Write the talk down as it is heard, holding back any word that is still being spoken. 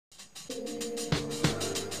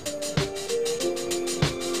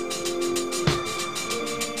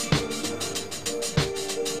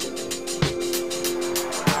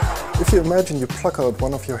If you imagine you pluck out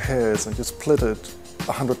one of your hairs and you split it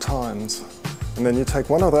 100 times, and then you take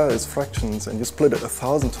one of those fractions and you split it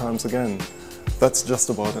 1,000 times again, that's just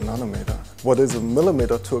about a nanometer. What is a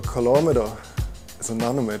millimeter to a kilometer is a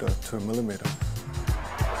nanometer to a millimeter.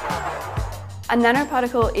 A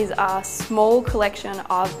nanoparticle is a small collection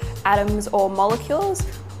of atoms or molecules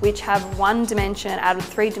which have one dimension out of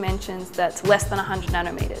 3 dimensions that's less than 100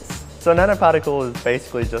 nanometers. So a nanoparticle is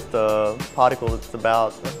basically just a particle that's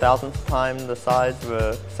about 1,000th time the size of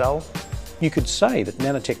a cell. You could say that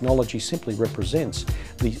nanotechnology simply represents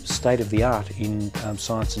the state of the art in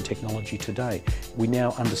science and technology today. We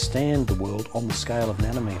now understand the world on the scale of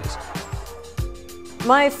nanometers.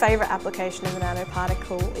 My favourite application of a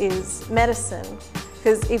nanoparticle is medicine,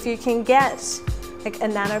 because if you can get like a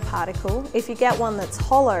nanoparticle, if you get one that's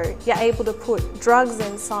hollow, you're able to put drugs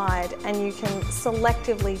inside and you can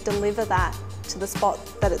selectively deliver that to the spot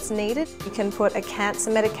that it's needed. You can put a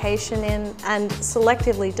cancer medication in and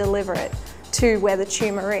selectively deliver it to where the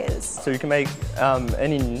tumour is. So you can make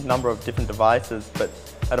any number of different devices, but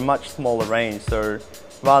at a much smaller range. So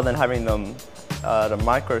rather than having them at a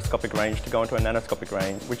microscopic range to go into a nanoscopic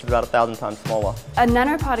range, which is about 1,000 times smaller. A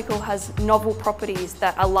nanoparticle has novel properties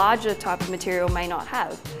that a larger type of material may not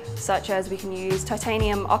have, such as we can use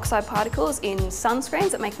titanium oxide particles in sunscreens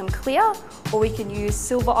that make them clear, or we can use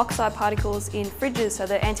silver oxide particles in fridges so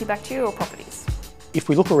they're antibacterial properties. If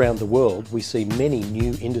we look around the world, we see many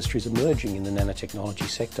new industries emerging in the nanotechnology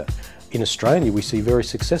sector. In Australia, we see very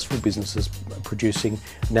successful businesses producing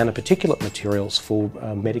nanoparticulate materials for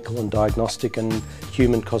medical and diagnostic and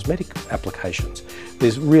human cosmetic applications.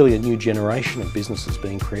 There's really a new generation of businesses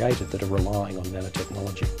being created that are relying on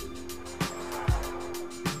nanotechnology.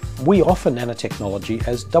 We offer nanotechnology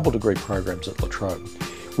as double-degree programs at La Trobe.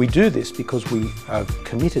 We do this because we are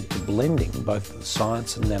committed to blending both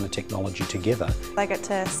science and nanotechnology together. I get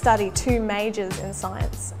to study 2 majors in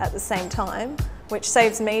science at the same time, which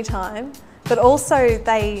saves me time, but also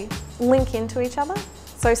they link into each other.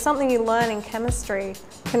 So something you learn in chemistry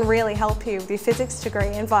can really help you with your physics degree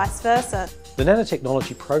and vice versa. The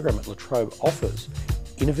nanotechnology program at La Trobe offers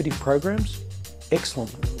innovative programs,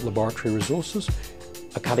 excellent laboratory resources,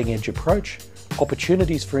 a cutting-edge approach,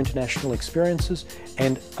 opportunities for international experiences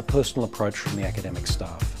and a personal approach from the academic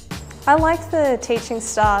staff. I like the teaching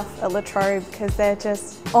staff at La Trobe because they're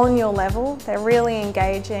just on your level, they're really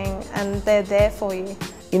engaging and they're there for you.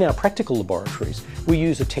 In our practical laboratories, we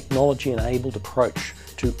use a technology-enabled approach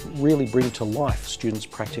to really bring to life students'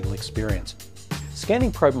 practical experience.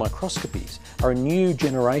 Scanning probe microscopies are a new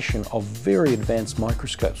generation of very advanced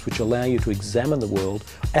microscopes which allow you to examine the world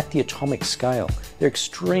at the atomic scale. They're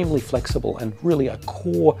extremely flexible and really a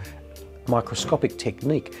core microscopic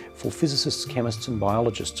technique for physicists, chemists and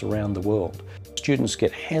biologists around the world. Students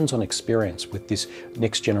get hands-on experience with this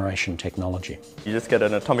next generation technology. You just get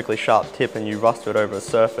an atomically sharp tip and you rust it over a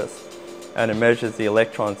surface, and it measures the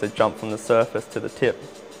electrons that jump from the surface to the tip.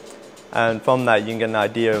 And from that you can get an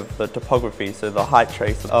idea of the topography, so the height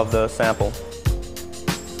trace of the sample.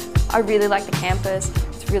 I really like the campus.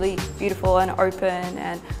 It's really beautiful and open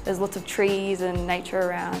and there's lots of trees and nature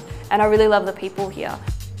around, and I really love the people here.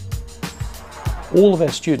 All of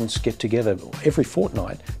our students get together every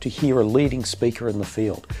fortnight to hear a leading speaker in the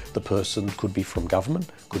field. The person could be from government,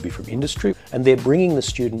 could be from industry, and they're bringing the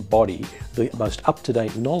student body the most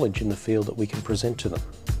up-to-date knowledge in the field that we can present to them.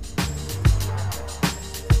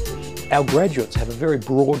 Our graduates have a very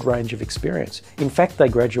broad range of experience. In fact, they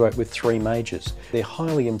graduate with 3 majors. They're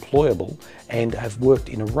highly employable and have worked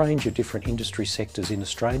in a range of different industry sectors in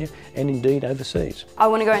Australia and indeed overseas. I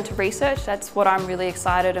want to go into research. That's what I'm really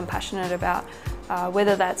excited and passionate about,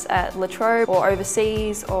 whether that's at La Trobe or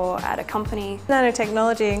overseas or at a company.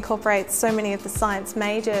 Nanotechnology incorporates so many of the science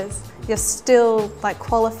majors. You're still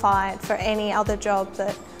qualified for any other job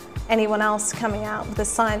that anyone else coming out with a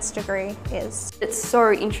science degree is. It's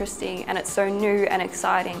so interesting and it's so new and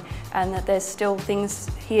exciting, and that there's still things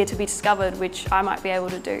here to be discovered which I might be able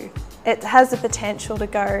to do. It has the potential to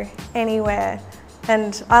go anywhere,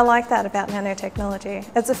 and I like that about nanotechnology.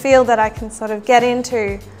 It's a field that I can sort of get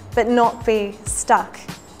into but not be stuck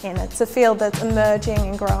in. It's a field that's emerging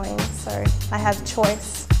and growing, so I have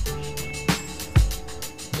choice.